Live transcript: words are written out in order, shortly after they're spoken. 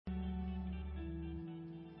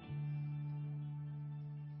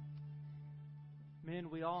Men,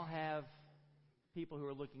 we all have people who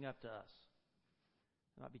are looking up to us.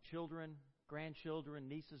 There might be children, grandchildren,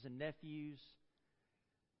 nieces and nephews.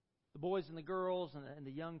 The boys and the girls and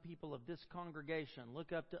the young people of this congregation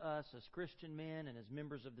look up to us as Christian men and as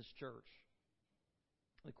members of this church.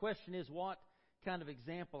 The question is, what kind of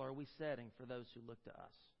example are we setting for those who look to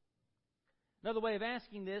us? Another way of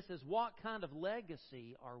asking this is, what kind of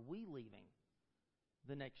legacy are we leaving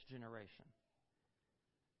the next generation?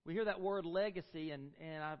 We hear that word legacy, and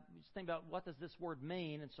I just think about what does this word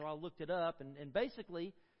mean, and so I looked it up, and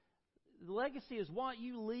basically, legacy is what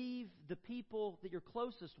you leave the people that you're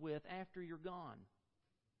closest with after you're gone.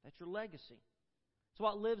 That's your legacy. It's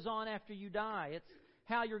what lives on after you die. It's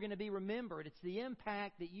how you're going to be remembered. It's the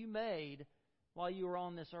impact that you made while you were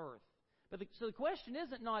on this earth. So the question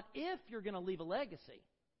isn't not if you're going to leave a legacy,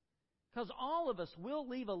 because all of us will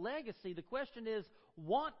leave a legacy. The question is,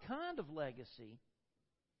 what kind of legacy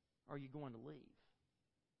are you going to leave?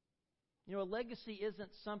 You know, a legacy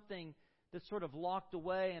isn't something that's sort of locked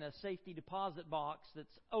away in a safety deposit box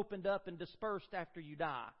that's opened up and dispersed after you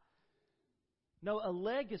die. No, a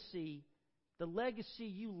legacy, the legacy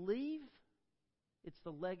you leave, it's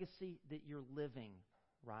the legacy that you're living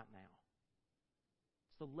right now.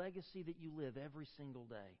 It's the legacy that you live every single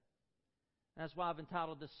day. That's why I've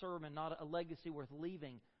entitled this sermon, not a legacy worth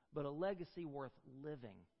leaving, but a legacy worth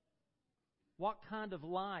living. What kind of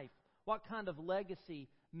life, what kind of legacy,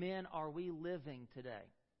 men, are we living today?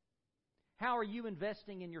 How are you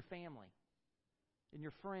investing in your family, in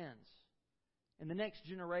your friends, in the next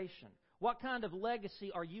generation? What kind of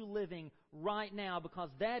legacy are you living right now? Because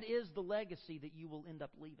that is the legacy that you will end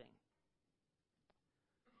up leaving.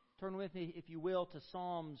 Turn with me, if you will, to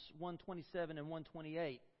Psalms 127 and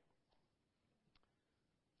 128.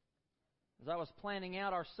 As I was planning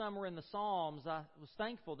out our summer in the Psalms, I was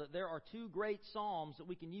thankful that there are two great Psalms that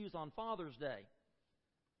we can use on Father's Day.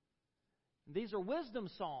 These are wisdom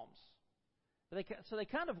Psalms. So they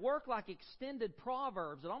kind of work like extended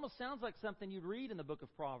Proverbs. It almost sounds like something you'd read in the book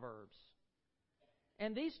of Proverbs.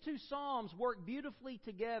 And these two Psalms work beautifully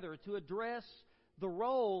together to address the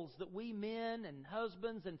roles that we men and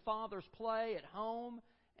husbands and fathers play at home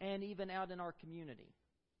and even out in our community.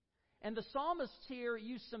 And the psalmists here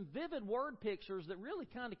use some vivid word pictures that really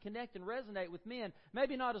kind of connect and resonate with men.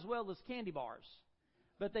 Maybe not as well as candy bars,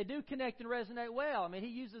 but they do connect and resonate well. I mean, he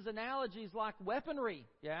uses analogies like weaponry,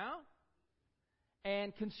 yeah?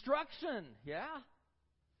 And construction, yeah?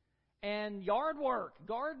 And yard work,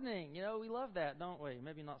 gardening. You know, we love that, don't we?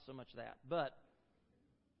 Maybe not so much that, but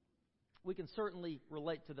we can certainly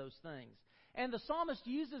relate to those things. And the psalmist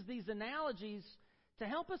uses these analogies to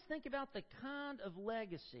help us think about the kind of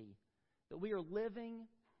legacy that we are living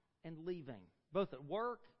and leaving, both at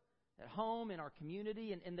work, at home, in our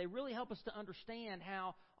community, and they really help us to understand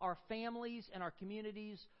how our families and our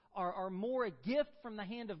communities are more a gift from the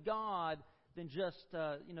hand of God than just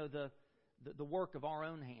the work of our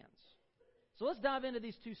own hands. So let's dive into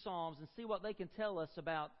these two Psalms and see what they can tell us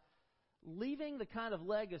about leaving the kind of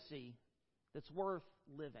legacy that's worth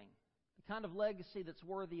living, the kind of legacy that's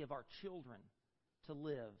worthy of our children to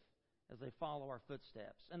live as they follow our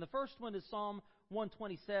footsteps. And the first one is Psalm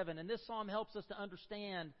 127, and this psalm helps us to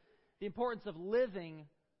understand the importance of living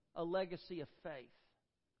a legacy of faith.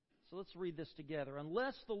 So let's read this together.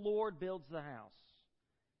 Unless the Lord builds the house,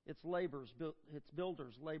 its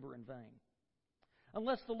builders labor in vain.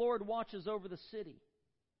 Unless the Lord watches over the city,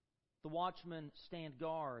 the watchmen stand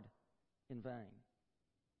guard in vain.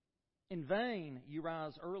 In vain you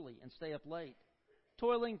rise early and stay up late,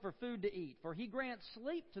 toiling for food to eat, for He grants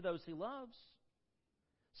sleep to those He loves.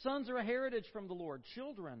 Sons are a heritage from the Lord,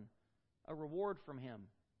 children a reward from Him.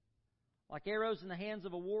 Like arrows in the hands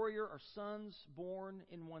of a warrior are sons born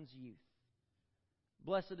in one's youth.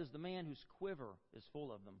 Blessed is the man whose quiver is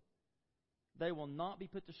full of them. They will not be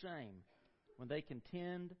put to shame when they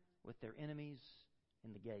contend with their enemies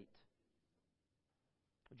in the gate.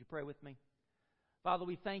 Would you pray with me? Father,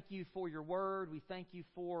 we thank You for Your word. We thank You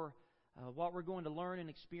for what we're going to learn and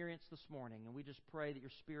experience this morning. And we just pray that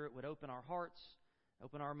Your Spirit would open our hearts,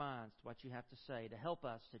 open our minds to what You have to say, to help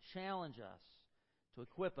us, to challenge us, to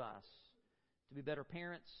equip us, to be better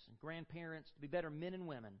parents and grandparents, to be better men and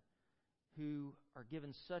women who are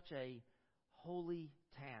given such a holy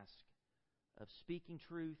task of speaking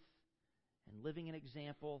truth and living an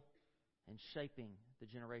example and shaping the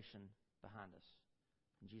generation behind us.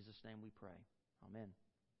 In Jesus' name we pray. Amen.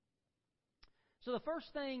 So the first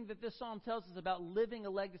thing that this psalm tells us about living a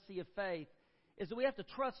legacy of faith is that we have to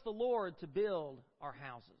trust the Lord to build our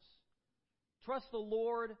houses. Trust the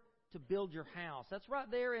Lord to build your house. That's right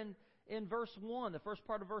there in in verse 1, the first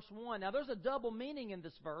part of verse 1. Now, there's a double meaning in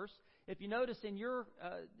this verse. If you notice in your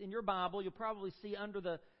Bible, you'll probably see under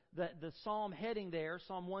the psalm heading there,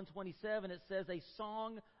 Psalm 127, it says a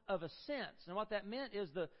song of ascents. And what that meant is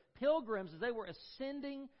the pilgrims, as they were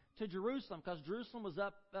ascending to Jerusalem, because Jerusalem was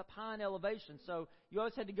up high in elevation, so you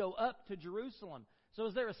always had to go up to Jerusalem. So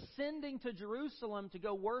as they're ascending to Jerusalem to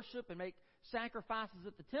go worship and make sacrifices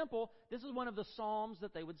at the temple, this is one of the psalms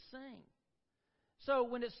that they would sing. So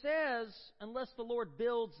when it says, unless the Lord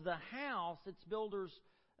builds the house, its builders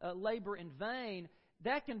labor in vain,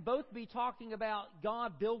 that can both be talking about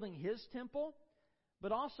God building His temple,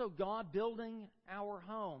 but also God building our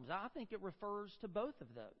homes. I think it refers to both of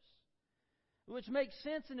those. Which makes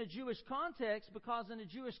sense in a Jewish context, because in a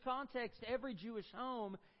Jewish context, every Jewish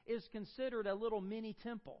home is considered a little mini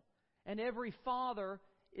temple. And every father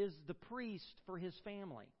is the priest for his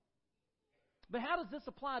family. But how does this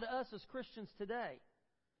apply to us as Christians today?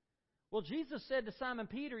 Well, Jesus said to Simon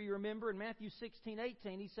Peter, you remember in Matthew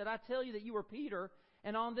 16:18, He said, I tell you that you are Peter,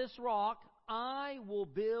 and on this rock I will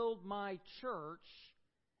build my church,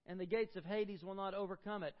 and the gates of Hades will not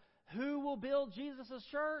overcome it. Who will build Jesus'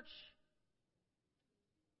 church?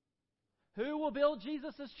 Who will build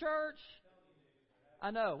Jesus' church?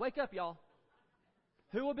 I know. Wake up, y'all.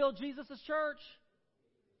 Who will build Jesus' church?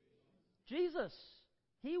 Jesus.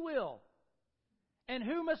 He will. And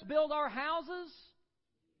who must build our houses?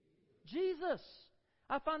 Jesus.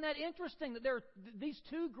 I find that interesting that there are these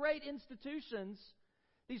two great institutions,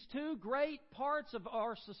 these two great parts of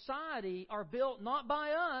our society are built not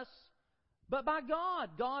by us, but by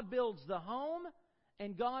God. God builds the home,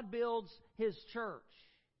 and God builds His church.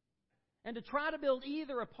 And to try to build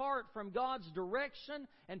either apart from God's direction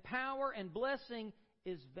and power and blessing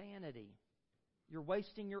is vanity. You're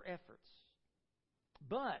wasting your efforts.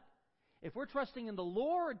 But if we're trusting in the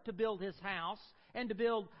Lord to build His house and to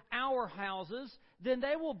build our houses, then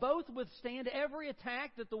they will both withstand every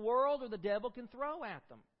attack that the world or the devil can throw at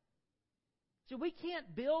them. See, we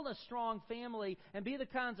can't build a strong family and be the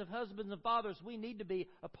kinds of husbands and fathers we need to be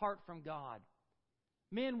apart from God.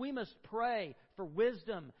 Men, we must pray for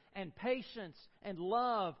wisdom and patience and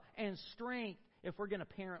love and strength if we're going to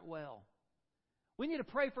parent well. We need to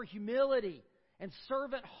pray for humility and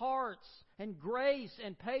servant hearts and grace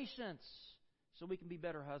and patience so we can be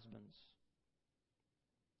better husbands.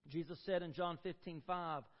 Jesus said in John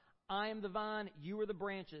 15:5, I am the vine, you are the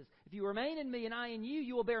branches. If you remain in me and I in you,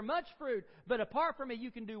 you will bear much fruit. But apart from me,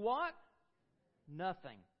 you can do what?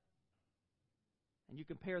 Nothing. And you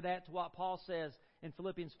compare that to what Paul says in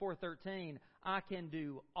Philippians 4:13, I can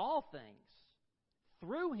do all things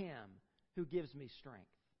through Him who gives me strength.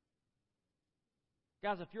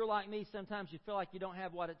 Guys, if you're like me, sometimes you feel like you don't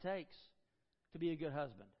have what it takes to be a good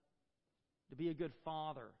husband, to be a good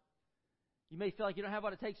father. You may feel like you don't have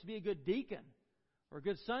what it takes to be a good deacon or a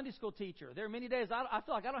good Sunday school teacher. There are many days I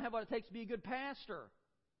feel like I don't have what it takes to be a good pastor.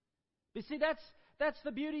 But see, that's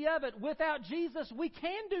the beauty of it. Without Jesus, we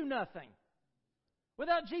can do nothing.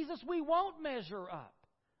 Without Jesus, we won't measure up.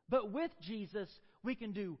 But with Jesus, we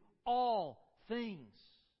can do all things.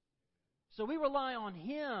 So we rely on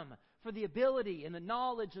Him for the ability and the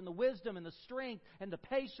knowledge and the wisdom and the strength and the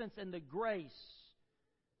patience and the grace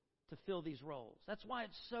to fill these roles. That's why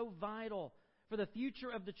it's so vital for the future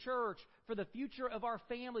of the church, for the future of our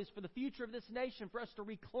families, for the future of this nation, for us to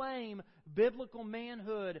reclaim biblical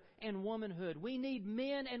manhood and womanhood. We need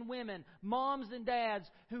men and women, moms and dads,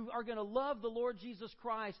 who are going to love the Lord Jesus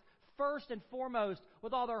Christ first and foremost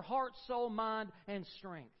with all their heart, soul, mind, and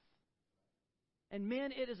strength. And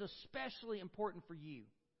men, it is especially important for you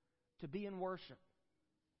to be in worship,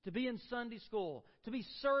 to be in Sunday school, to be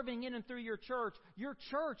serving in and through your church. Your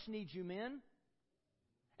church needs you, men.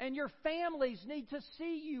 And your families need to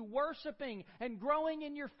see you worshiping and growing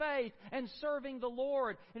in your faith and serving the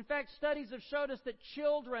Lord. In fact, studies have showed us that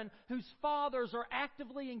children whose fathers are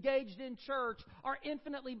actively engaged in church are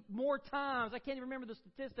infinitely more times, I can't even remember the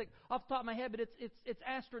statistic off the top of my head, but it's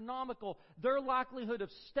astronomical. Their likelihood of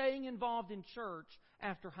staying involved in church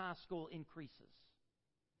after high school increases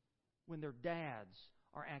when their dads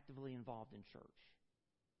are actively involved in church.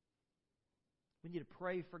 We need to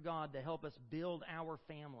pray for God to help us build our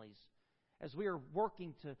families as we are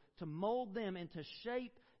working to mold them and to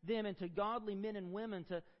shape them into godly men and women,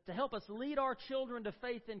 to help us lead our children to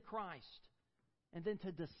faith in Christ, and then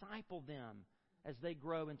to disciple them as they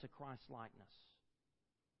grow into Christ-likeness.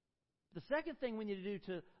 The second thing we need to do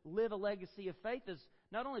to live a legacy of faith is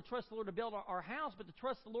not only trust the Lord to build our house, but to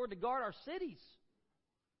trust the Lord to guard our cities.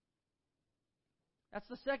 That's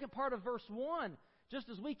the second part of verse 1. Just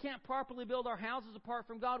as we can't properly build our houses apart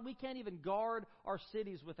from God, we can't even guard our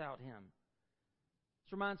cities without Him.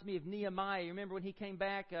 This reminds me of Nehemiah. You remember when he came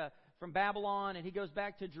back from Babylon and he goes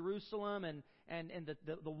back to Jerusalem and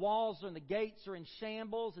the walls and the gates are in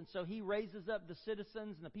shambles, and so he raises up the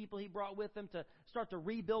citizens and the people he brought with him to start to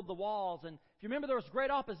rebuild the walls. And if you remember, there was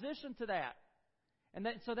great opposition to that. And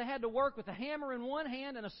so they had to work with a hammer in one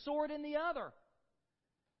hand and a sword in the other.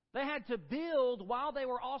 They had to build while they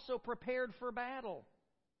were also prepared for battle.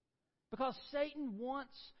 Because Satan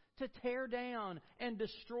wants to tear down and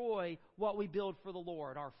destroy what we build for the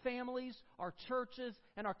Lord. Our families, our churches,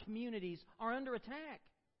 and our communities are under attack.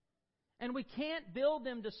 And we can't build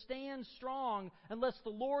them to stand strong unless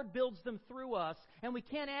the Lord builds them through us. And we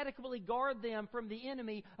can't adequately guard them from the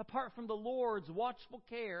enemy apart from the Lord's watchful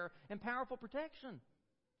care and powerful protection.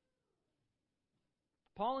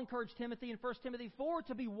 Paul encouraged Timothy in 1 Timothy 4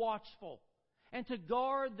 to be watchful and to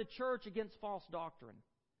guard the church against false doctrine.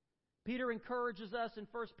 Peter encourages us in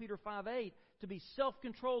 1 Peter 5:8 to be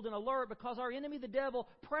self-controlled and alert because our enemy, the devil,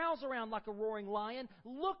 prowls around like a roaring lion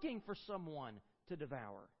looking for someone to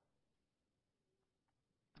devour.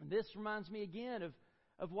 And this reminds me again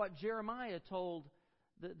of what Jeremiah told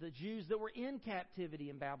the Jews that were in captivity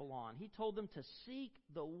in Babylon. He told them to seek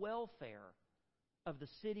the welfare of the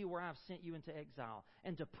city where I've sent you into exile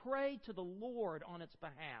and to pray to the Lord on its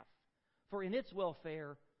behalf. For in its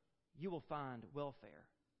welfare you will find welfare.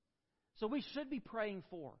 So we should be praying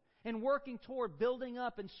for and working toward building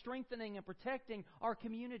up and strengthening and protecting our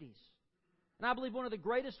communities. And I believe one of the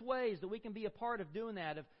greatest ways that we can be a part of doing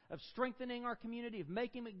that, of strengthening our community, of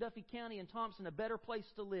making McDuffie County and Thomson a better place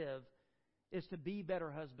to live, is to be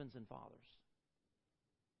better husbands and fathers.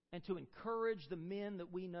 And to encourage the men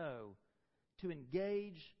that we know to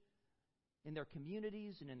engage in their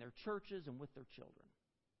communities and in their churches and with their children.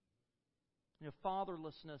 You know,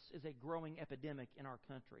 fatherlessness is a growing epidemic in our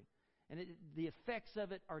country. And the effects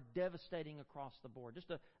of it are devastating across the board.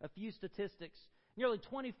 Just a few statistics. Nearly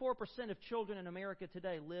 24% of children in America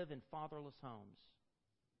today live in fatherless homes.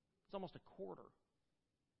 It's almost a quarter.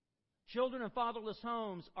 Children in fatherless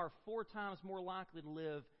homes are 4 times more likely to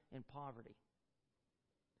live in poverty.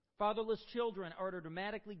 Fatherless children are at a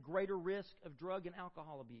dramatically greater risk of drug and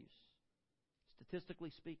alcohol abuse, statistically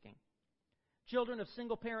speaking. Children of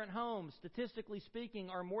single-parent homes, statistically speaking,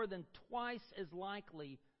 are more than twice as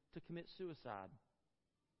likely to commit suicide.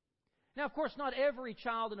 Now, of course, not every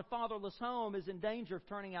child in a fatherless home is in danger of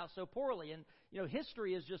turning out so poorly. And,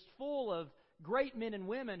 history is just full of great men and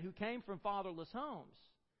women who came from fatherless homes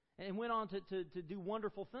and went on to do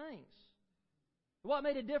wonderful things. What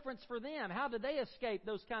made a difference for them? How did they escape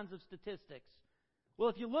those kinds of statistics? Well,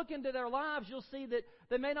 if you look into their lives, you'll see that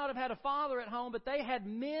they may not have had a father at home, but they had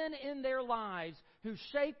men in their lives who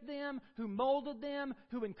shaped them, who molded them,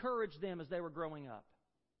 who encouraged them as they were growing up.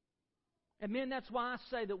 And men, that's why I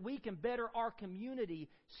say that we can better our community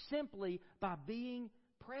simply by being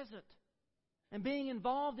present and being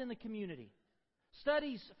involved in the community.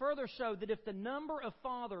 Studies further show that if the number of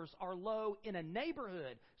fathers are low in a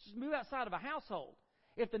neighborhood, just move outside of a household,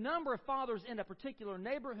 if the number of fathers in a particular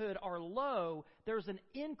neighborhood are low, there's an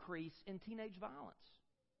increase in teenage violence.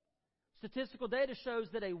 Statistical data shows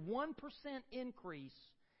that a 1% increase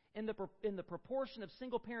in the proportion of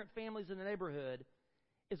single-parent families in a neighborhood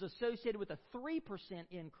is associated with a 3%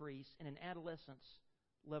 increase in an adolescent's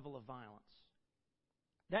level of violence.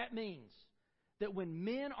 That means that when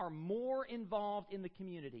men are more involved in the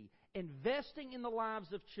community, investing in the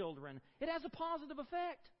lives of children, it has a positive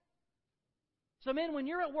effect. So men, when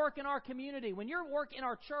you're at work in our community, when you're at work in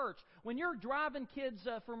our church, when you're driving kids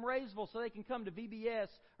from Raysville so they can come to VBS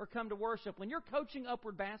or come to worship, when you're coaching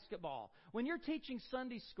upward basketball, when you're teaching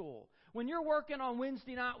Sunday school, when you're working on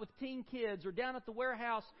Wednesday night with teen kids or down at the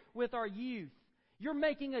warehouse with our youth, you're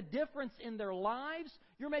making a difference in their lives,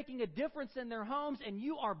 you're making a difference in their homes, and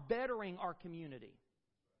you are bettering our community.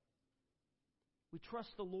 We trust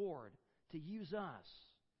the Lord to use us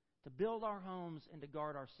to build our homes and to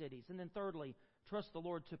guard our cities. And then thirdly, trust the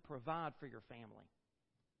Lord to provide for your family.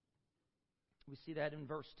 We see that in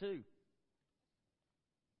verse 2.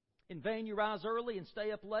 In vain you rise early and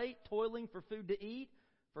stay up late, toiling for food to eat,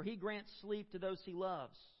 for He grants sleep to those He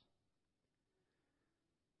loves.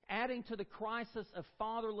 Adding to the crisis of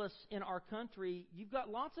fatherless in our country, you've got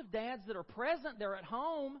lots of dads that are present, they're at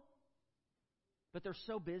home, but they're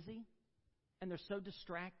so busy, and they're so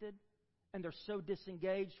distracted, and they're so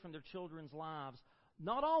disengaged from their children's lives.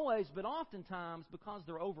 Not always, but oftentimes because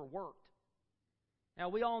they're overworked. Now,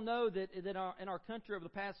 we all know that in our country over the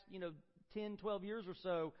past 10, 12 years or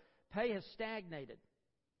so, pay has stagnated.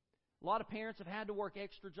 A lot of parents have had to work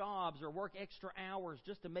extra jobs or work extra hours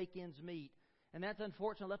just to make ends meet. And that's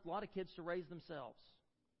unfortunately left a lot of kids to raise themselves.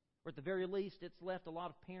 Or at the very least, it's left a lot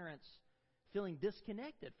of parents feeling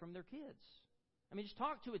disconnected from their kids. I mean, just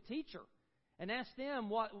talk to a teacher and ask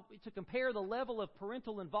them to compare the level of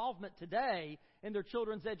parental involvement today in their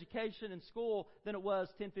children's education in school than it was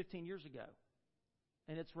 10, 15 years ago.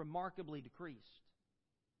 And it's remarkably decreased.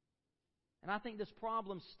 And I think this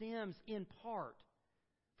problem stems in part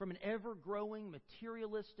from an ever-growing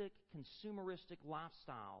materialistic, consumeristic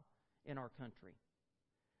lifestyle in our country.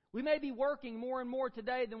 We may be working more and more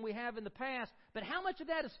today than we have in the past, but how much of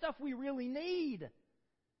that is stuff we really need?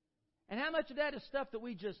 And how much of that is stuff that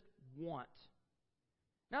we just want?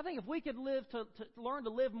 Now, I think if we could learn to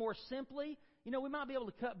live more simply, we might be able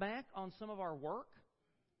to cut back on some of our work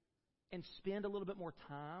and spend a little bit more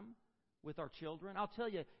time with our children. I'll tell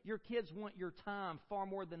you, your kids want your time far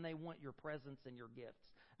more than they want your presents and your gifts.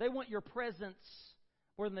 They want your presents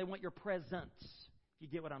more than they want your presents, if you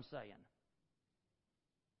get what I'm saying.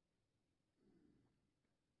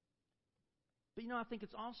 But I think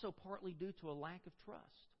it's also partly due to a lack of trust.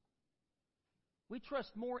 We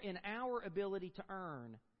trust more in our ability to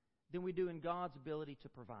earn than we do in God's ability to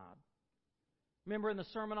provide. Remember in the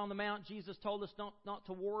Sermon on the Mount, Jesus told us not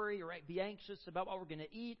to worry or be anxious about what we're going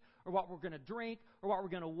to eat or what we're going to drink or what we're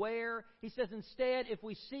going to wear. He says instead, if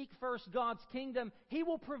we seek first God's kingdom, He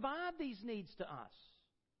will provide these needs to us.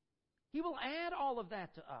 He will add all of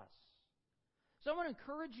that to us. So I want to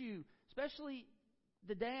encourage you, especially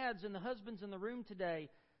the dads and the husbands in the room today,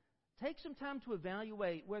 take some time to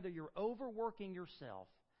evaluate whether you're overworking yourself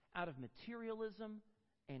out of materialism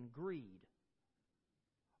and greed,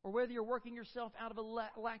 or whether you're working yourself out of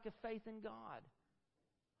a lack of faith in God,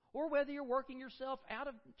 or whether you're working yourself out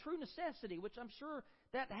of true necessity, which I'm sure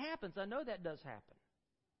that happens. I know that does happen.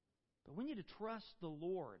 But we need to trust the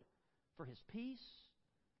Lord for His peace,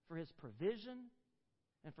 for His provision,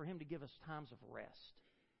 and for Him to give us times of rest.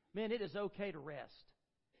 Man, it is okay to rest.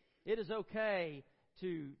 It is okay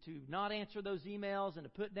to not answer those emails and to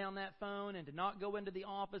put down that phone and to not go into the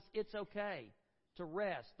office. It's okay to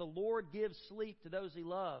rest. The Lord gives sleep to those He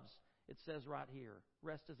loves, it says right here.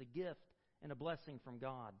 Rest is a gift and a blessing from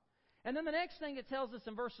God. And then the next thing it tells us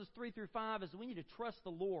in verses 3 through 5 is that we need to trust the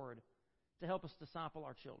Lord to help us disciple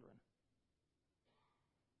our children.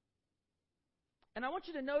 And I want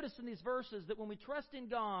you to notice in these verses that when we trust in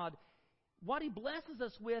God, what He blesses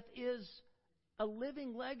us with is a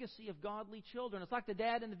living legacy of godly children. It's like the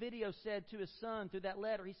dad in the video said to his son through that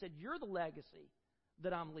letter. He said, "You're the legacy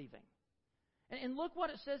that I'm leaving." And look what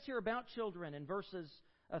it says here about children in verses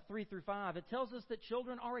 3 through 5. It tells us that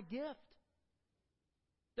children are a gift.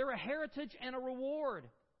 They're a heritage and a reward.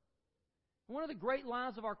 One of the great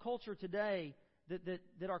lies of our culture today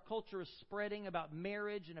that our culture is spreading about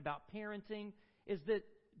marriage and about parenting is that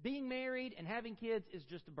being married and having kids is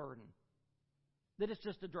just a burden. That it's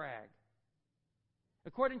just a drag.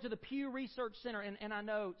 According to the Pew Research Center, and I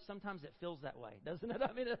know sometimes it feels that way, doesn't it?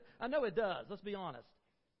 I mean, I know it does, let's be honest.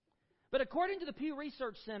 But according to the Pew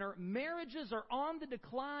Research Center, marriages are on the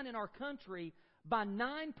decline in our country by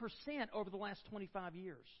 9% over the last 25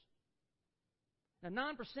 years. Now,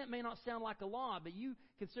 9% may not sound like a lot, but you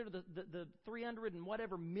consider the 300 and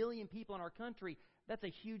whatever million people in our country, that's a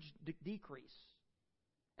huge decrease.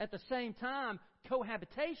 At the same time,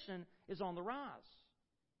 cohabitation is on the rise.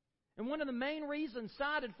 And one of the main reasons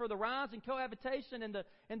cited for the rise in cohabitation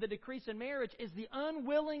and the decrease in marriage is the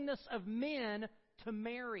unwillingness of men to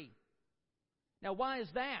marry. Now, why is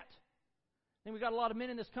that? I think we've got a lot of men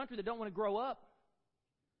in this country that don't want to grow up.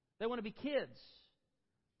 They want to be kids.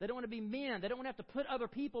 They don't want to be men. They don't want to have to put other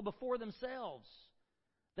people before themselves.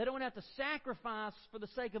 They don't want to have to sacrifice for the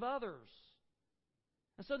sake of others.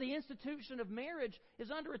 And so the institution of marriage is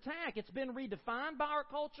under attack. It's been redefined by our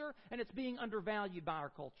culture, and it's being undervalued by our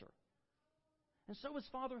culture. And so is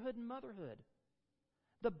fatherhood and motherhood.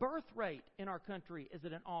 The birth rate in our country is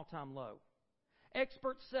at an all-time low.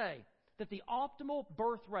 Experts say that the optimal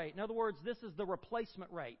birth rate, in other words, this is the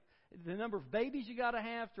replacement rate, the number of babies you got to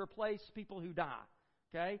have to replace people who die.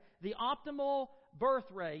 Okay? The optimal birth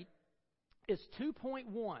rate is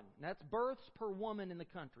 2.1. That's births per woman in the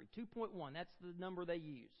country. 2.1. That's the number they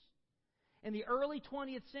use. In the early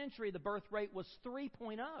 20th century, the birth rate was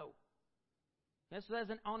 3.0. So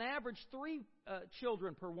that's on average 3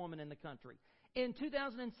 children per woman in the country. In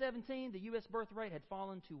 2017, the U.S. birth rate had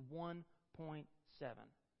fallen to 1.7.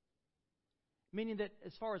 Meaning that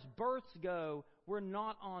as far as births go, we're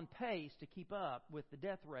not on pace to keep up with the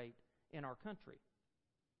death rate in our country.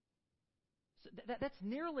 So that's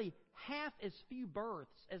nearly half as few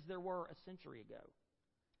births as there were a century ago.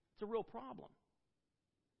 It's a real problem.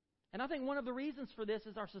 And I think one of the reasons for this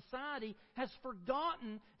is our society has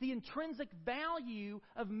forgotten the intrinsic value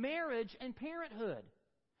of marriage and parenthood.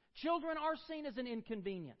 Children are seen as an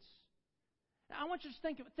inconvenience. Now, I want you to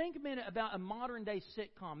think a minute about a modern-day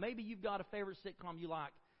sitcom. Maybe you've got a favorite sitcom you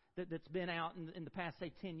like that's been out in the past,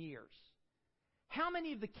 say, 10 years. How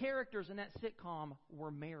many of the characters in that sitcom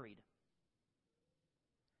were married?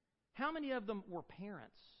 How many of them were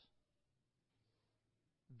parents?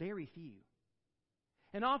 Very few.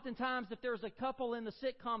 And oftentimes, if there's a couple in the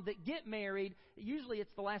sitcom that get married, usually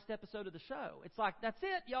it's the last episode of the show. It's like, that's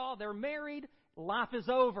it, y'all. They're married. Life is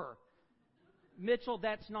over. Mitchell,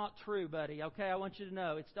 that's not true, buddy. Okay, I want you to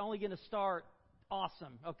know. It's only going to start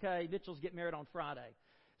awesome. Okay, Mitchell's getting married on Friday.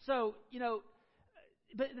 So,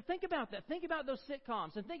 but think about that. Think about those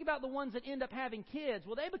sitcoms and think about the ones that end up having kids.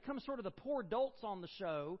 Well, they become sort of the poor adults on the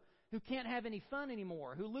show who can't have any fun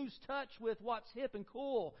anymore, who lose touch with what's hip and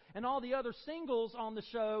cool. And all the other singles on the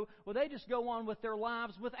show, well, they just go on with their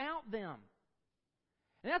lives without them.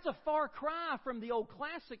 And that's a far cry from the old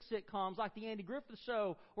classic sitcoms like The Andy Griffith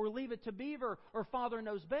Show or Leave It to Beaver or Father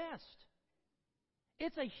Knows Best.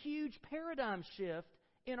 It's a huge paradigm shift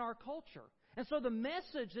in our culture. And so the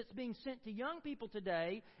message that's being sent to young people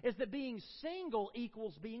today is that being single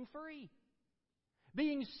equals being free.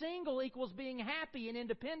 Being single equals being happy and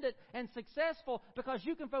independent and successful because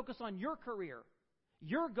you can focus on your career,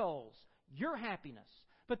 your goals, your happiness.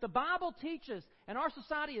 But the Bible teaches, and our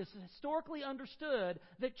society has historically understood,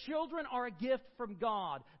 that children are a gift from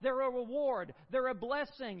God. They're a reward. They're a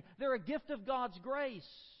blessing. They're a gift of God's grace.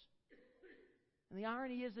 And the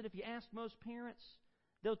irony is that if you ask most parents,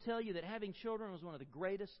 they'll tell you that having children was one of the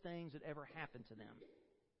greatest things that ever happened to them.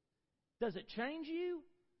 Does it change you?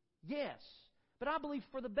 Yes. But I believe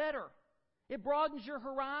for the better. It broadens your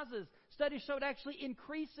horizons. Studies show it actually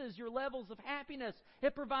increases your levels of happiness.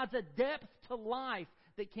 It provides a depth to life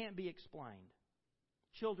that can't be explained.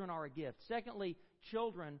 Children are a gift. Secondly,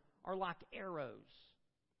 children are like arrows.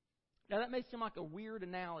 Now that may seem like a weird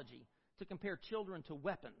analogy to compare children to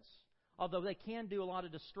weapons, although they can do a lot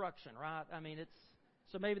of destruction, right? I mean,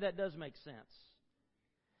 so maybe that does make sense.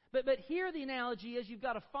 But here the analogy is you've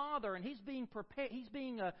got a father and he's being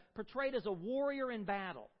portrayed as a warrior in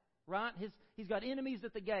battle, right? He's got enemies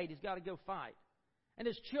at the gate. He's got to go fight. And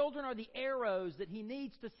his children are the arrows that he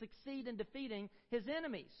needs to succeed in defeating his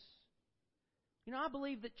enemies. I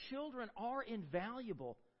believe that children are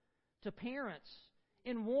invaluable to parents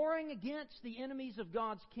in warring against the enemies of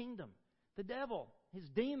God's kingdom, the devil, his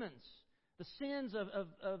demons, the sins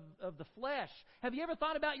of the flesh. Have you ever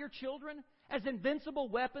thought about your children as invincible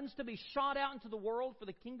weapons to be shot out into the world for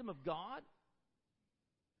the kingdom of God?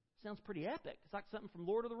 Sounds pretty epic. It's like something from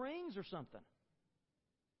Lord of the Rings or something.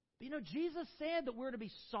 But Jesus said that we're to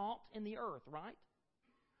be salt in the earth, right?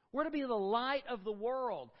 We're to be the light of the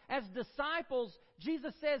world. As disciples,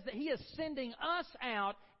 Jesus says that He is sending us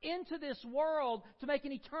out into this world to make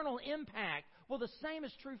an eternal impact. Well, the same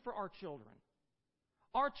is true for our children.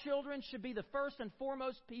 Our children should be the first and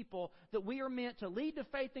foremost people that we are meant to lead to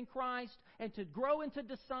faith in Christ and to grow into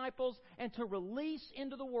disciples and to release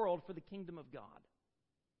into the world for the kingdom of God.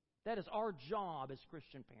 That is our job as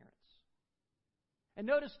Christian parents. And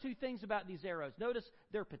notice two things about these arrows. Notice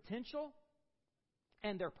their potential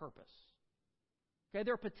and their purpose. Okay,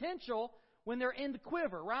 their potential when they're in the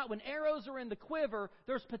quiver, right? When arrows are in the quiver,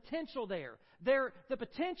 there's potential there. The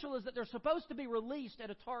potential is that they're supposed to be released at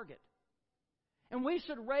a target. And we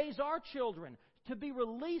should raise our children to be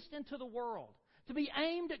released into the world, to be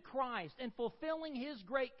aimed at Christ and fulfilling His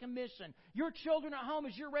great commission. Your children at home,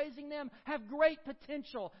 as you're raising them, have great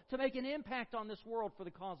potential to make an impact on this world for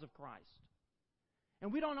the cause of Christ.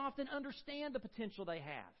 And we don't often understand the potential they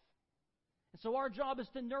have. And so our job is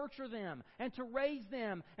to nurture them and to raise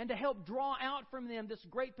them and to help draw out from them this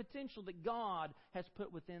great potential that God has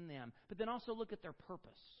put within them. But then also look at their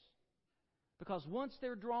purpose. Because once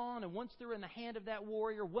they're drawn and once they're in the hand of that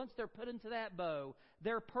warrior, once they're put into that bow,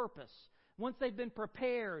 their purpose, once they've been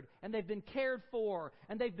prepared and they've been cared for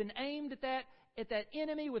and they've been aimed at that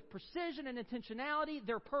enemy with precision and intentionality,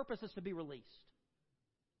 their purpose is to be released.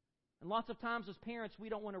 And lots of times as parents, we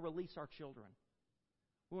don't want to release our children.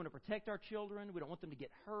 We want to protect our children. We don't want them to get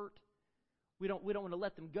hurt. We don't want to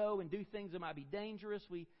let them go and do things that might be dangerous.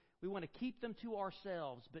 We want to keep them to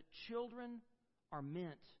ourselves. But children are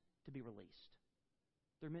meant to be released.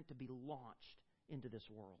 They're meant to be launched into this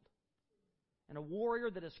world. And a warrior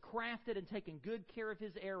that has crafted and taken good care of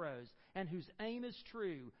his arrows and whose aim is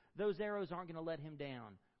true, those arrows aren't going to let him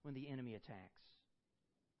down when the enemy attacks.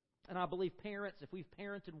 And I believe parents, if we've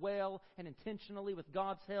parented well and intentionally with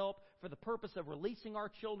God's help for the purpose of releasing our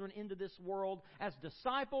children into this world as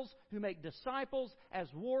disciples who make disciples, as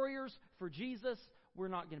warriors for Jesus, we're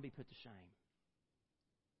not going to be put to shame.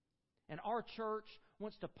 And our church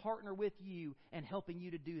wants to partner with you in helping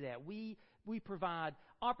you to do that. We provide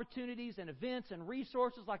opportunities and events and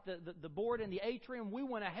resources like the board in the atrium. We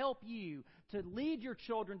want to help you to lead your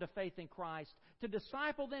children to faith in Christ, to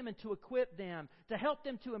disciple them and to equip them, to help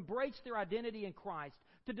them to embrace their identity in Christ,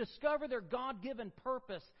 to discover their God-given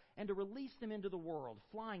purpose, and to release them into the world,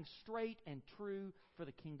 flying straight and true for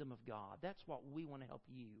the kingdom of God. That's what we want to help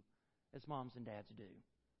you as moms and dads do.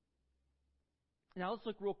 Now let's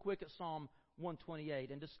look real quick at Psalm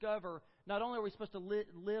 128 and discover not only are we supposed to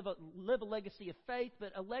live a legacy of faith,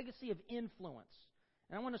 but a legacy of influence.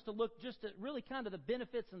 And I want us to look just at really kind of the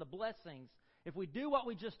benefits and the blessings. If we do what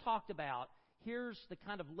we just talked about, here's the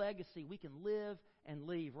kind of legacy we can live and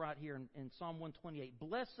leave right here in Psalm 128.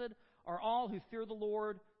 Blessed are all who fear the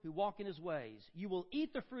Lord, who walk in His ways. You will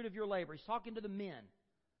eat the fruit of your labor. He's talking to the men,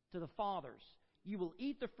 to the fathers. You will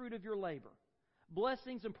eat the fruit of your labor.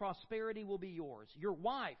 Blessings and prosperity will be yours. Your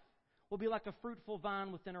wife will be like a fruitful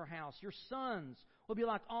vine within her house. Your sons will be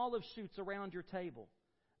like olive shoots around your table.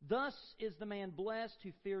 Thus is the man blessed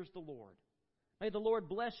who fears the Lord. May the Lord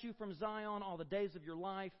bless you from Zion all the days of your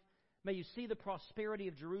life. May you see the prosperity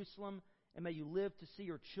of Jerusalem, and may you live to see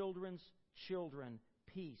your children's children.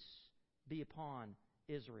 Peace be upon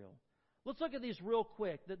Israel. Let's look at these real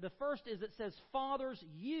quick. The first is it says, fathers,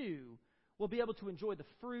 you will be able to enjoy the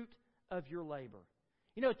fruit of your labor.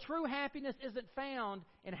 You know, true happiness isn't found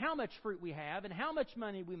in how much fruit we have and how much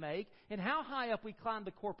money we make and how high up we climb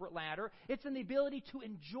the corporate ladder. It's in the ability to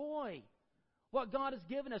enjoy what God has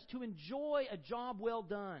given us, to enjoy a job well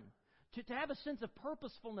done, to have a sense of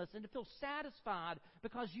purposefulness and to feel satisfied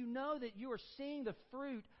because you know that you are seeing the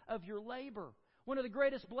fruit of your labor. One of the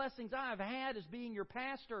greatest blessings I've had as being your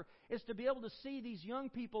pastor is to be able to see these young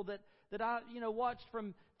people that I watched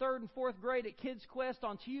from 3rd and 4th grade at Kids Quest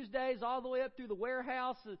on Tuesdays all the way up through the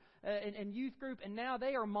warehouse and youth group, and now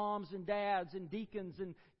they are moms and dads and deacons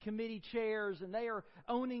and committee chairs, and they are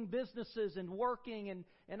owning businesses and working,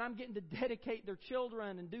 and I'm getting to dedicate their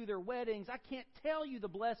children and do their weddings. I can't tell you the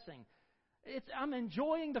blessing. I'm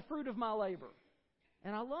enjoying the fruit of my labor,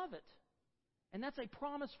 and I love it. And that's a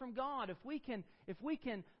promise from God. If we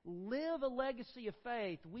can live a legacy of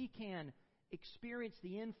faith, we can experience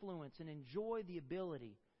the influence and enjoy the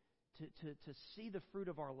ability to see the fruit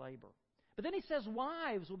of our labor. But then he says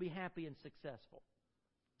wives will be happy and successful.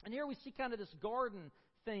 And here we see kind of this garden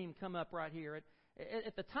theme come up right here.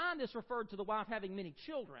 At the time, this referred to the wife having many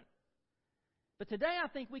children. But today I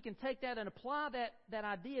think we can take that and apply that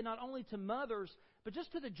idea not only to mothers, but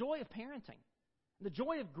just to the joy of parenting. The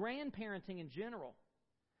joy of grandparenting in general.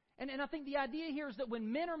 And I think the idea here is that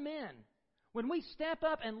when men are men, when we step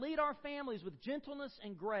up and lead our families with gentleness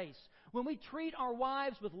and grace, when we treat our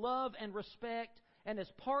wives with love and respect and as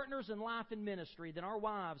partners in life and ministry, then our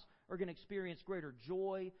wives are going to experience greater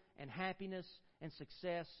joy and happiness and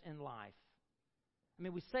success in life. I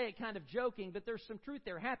mean, we say it kind of joking, but there's some truth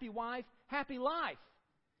there. Happy wife, happy life.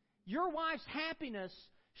 Your wife's happiness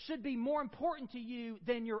should be more important to you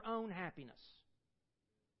than your own happiness.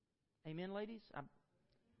 Amen, ladies?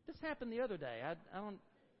 This happened the other day. I don't.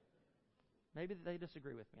 Maybe they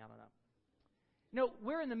disagree with me. I don't know. You know,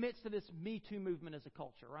 we're in the midst of this Me Too movement as a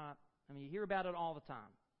culture, right? I mean, you hear about it all the time.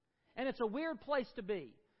 And it's a weird place to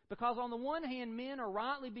be. Because on the one hand, men are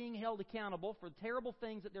rightly being held accountable for the terrible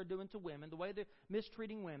things that they're doing to women, the way they're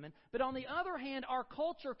mistreating women. But on the other hand, our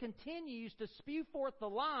culture continues to spew forth the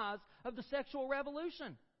lies of the sexual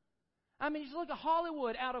revolution. I mean, you just look at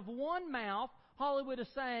Hollywood. Out of one mouth, Hollywood is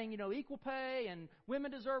saying, equal pay and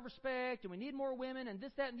women deserve respect and we need more women and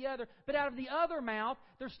this, that, and the other. But out of the other mouth,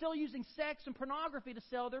 they're still using sex and pornography to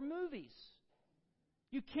sell their movies.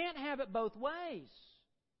 You can't have it both ways.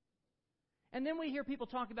 And then we hear people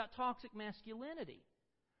talk about toxic masculinity.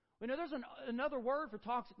 We know there's another word for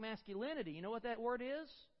toxic masculinity. You know what that word is?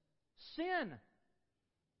 Sin.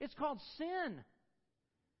 It's called sin.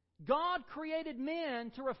 God created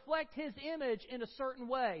men to reflect His image in a certain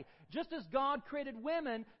way, just as God created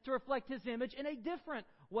women to reflect His image in a different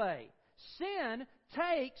way. Sin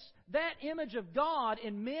takes that image of God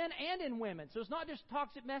in men and in women. So it's not just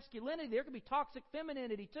toxic masculinity. There can be toxic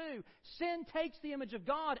femininity too. Sin takes the image of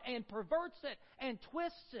God and perverts it and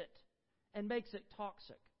twists it and makes it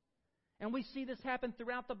toxic. And we see this happen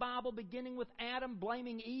throughout the Bible, beginning with Adam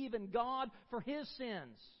blaming Eve and God for his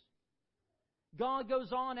sins. God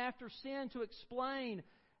goes on after sin to explain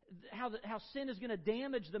how sin is going to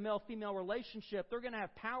damage the male-female relationship. They're going to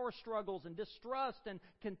have power struggles and distrust and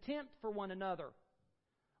contempt for one another.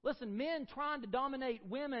 Listen, men trying to dominate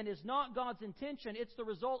women is not God's intention. It's the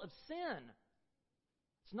result of sin.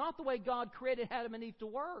 It's not the way God created Adam and Eve to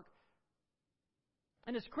work.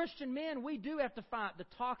 And as Christian men, we do have to fight the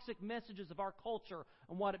toxic messages of our culture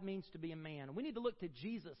on what it means to be a man. We need to look to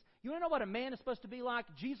Jesus. You want to know what a man is supposed to be like?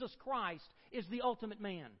 Jesus Christ is the ultimate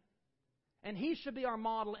man. And He should be our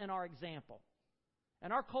model and our example.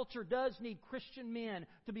 And our culture does need Christian men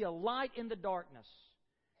to be a light in the darkness.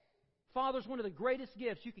 Fathers, one of the greatest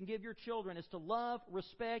gifts you can give your children is to love,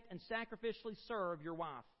 respect, and sacrificially serve your wife.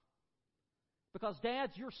 Because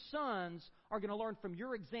dads, your sons are going to learn from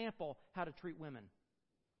your example how to treat women.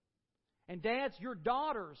 And dads, your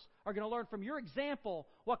daughters are going to learn from your example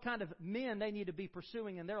what kind of men they need to be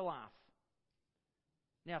pursuing in their life.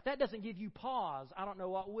 Now, if that doesn't give you pause, I don't know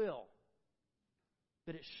what will.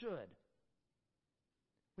 But it should.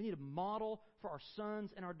 We need to model for our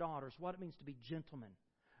sons and our daughters what it means to be gentlemen,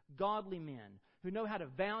 godly men who know how to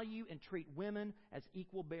value and treat women as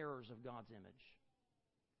equal bearers of God's image.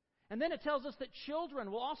 And then it tells us that children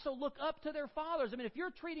will also look up to their fathers. I mean, if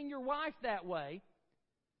you're treating your wife that way,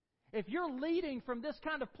 if you're leading from this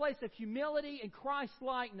kind of place of humility and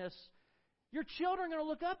Christ-likeness, your children are going to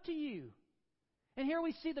look up to you. And here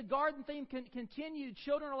we see the garden theme continued.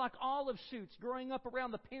 Children are like olive shoots growing up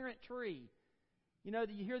around the parent tree. You know,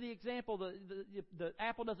 you hear the example, the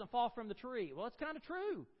apple doesn't fall from the tree. Well, it's kind of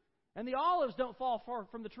true. And the olives don't fall far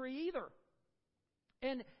from the tree either.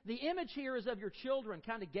 And the image here is of your children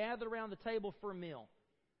kind of gathered around the table for a meal,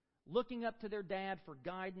 looking up to their dad for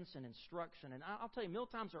guidance and instruction. And I'll tell you,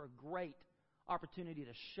 mealtimes are a great opportunity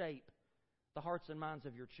to shape the hearts and minds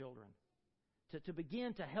of your children, to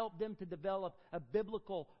begin to help them to develop a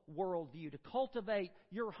biblical worldview, to cultivate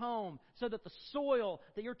your home so that the soil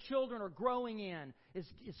that your children are growing in is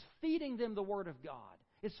feeding them the Word of God,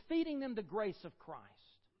 is feeding them the grace of Christ.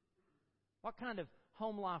 What kind of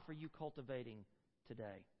home life are you cultivating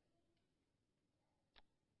today?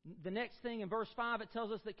 The next thing in verse 5, it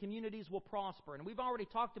tells us that communities will prosper. And we've already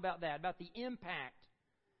talked about that, about the impact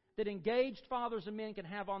that engaged fathers and men can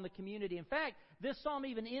have on the community. In fact, this psalm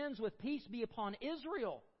even ends with peace be upon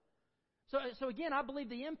Israel. So again, I believe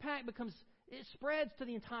the impact it spreads to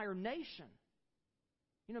the entire nation.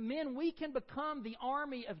 You know, men, we can become the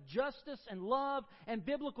army of justice and love and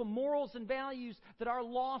biblical morals and values that our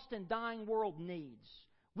lost and dying world needs.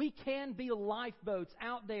 We can be lifeboats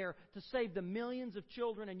out there to save the millions of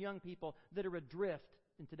children and young people that are adrift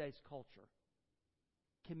in today's culture.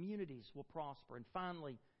 Communities will prosper. And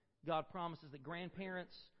finally, God promises that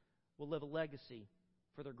grandparents will leave a legacy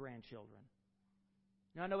for their grandchildren.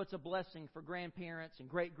 Now, I know it's a blessing for grandparents and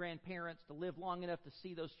great-grandparents to live long enough to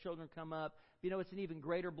see those children come up. But you know, it's an even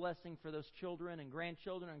greater blessing for those children and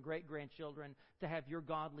grandchildren and great-grandchildren to have your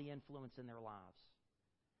godly influence in their lives.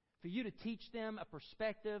 For you to teach them a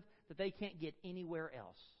perspective that they can't get anywhere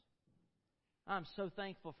else. I'm so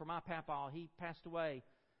thankful for my papa. He passed away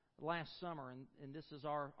last summer, and this is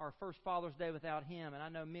our first Father's Day without him. And I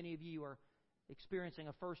know many of you are experiencing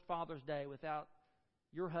a first Father's Day without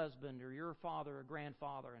your husband or your father or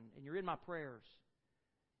grandfather, and you're in my prayers.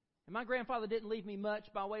 And my grandfather didn't leave me much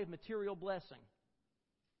by way of material blessing,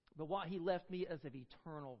 but what he left me is of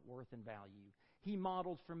eternal worth and value. He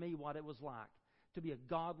modeled for me what it was like to be a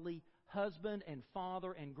godly husband and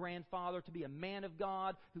father and grandfather, to be a man of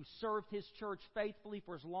God who served his church faithfully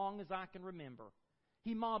for as long as I can remember.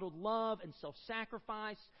 He modeled love and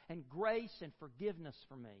self-sacrifice and grace and forgiveness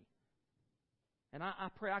for me. And I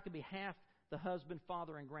pray I could be half the husband,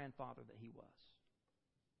 father, and grandfather that he was.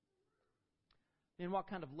 And what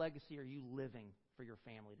kind of legacy are you living for your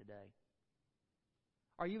family today?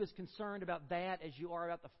 Are you as concerned about that as you are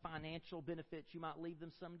about the financial benefits you might leave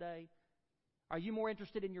them someday? Are you more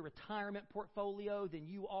interested in your retirement portfolio than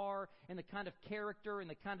you are in the kind of character and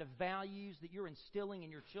the kind of values that you're instilling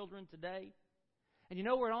in your children today? And you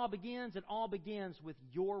know where it all begins? It all begins with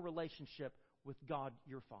your relationship with God,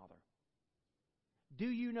 your Father. Do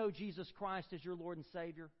you know Jesus Christ as your Lord and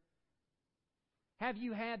Savior? Have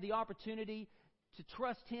you had the opportunity to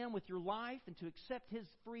trust Him with your life and to accept His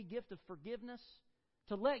free gift of forgiveness?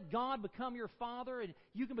 To let God become your Father and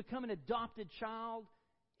you can become an adopted child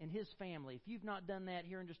in His family. If you've not done that,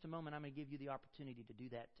 here in just a moment, I'm going to give you the opportunity to do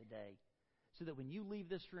that today. So that when you leave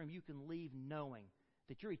this room, you can leave knowing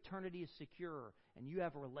that your eternity is secure and you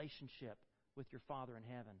have a relationship with your Father in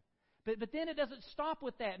heaven. But then it doesn't stop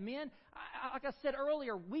with that, men. Like I said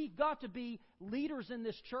earlier, we've got to be leaders in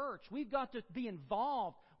this church. We've got to be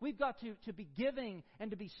involved. We've got to be giving and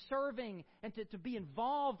to be serving and to be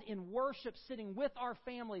involved in worship, sitting with our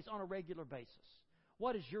families on a regular basis.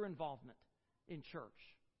 What is your involvement in church?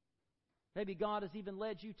 Maybe God has even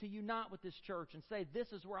led you to unite with this church and say, this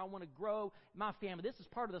is where I want to grow my family. This is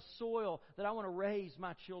part of the soil that I want to raise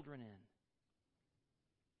my children in.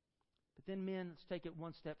 But then, men, let's take it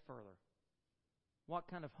one step further. What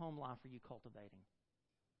kind of home life are you cultivating?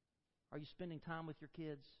 Are you spending time with your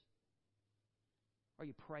kids? Are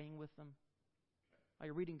you praying with them? Are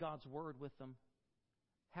you reading God's Word with them?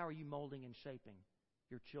 How are you molding and shaping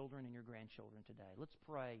your children and your grandchildren today? Let's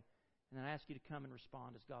pray, and then I ask you to come and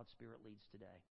respond as God's Spirit leads today.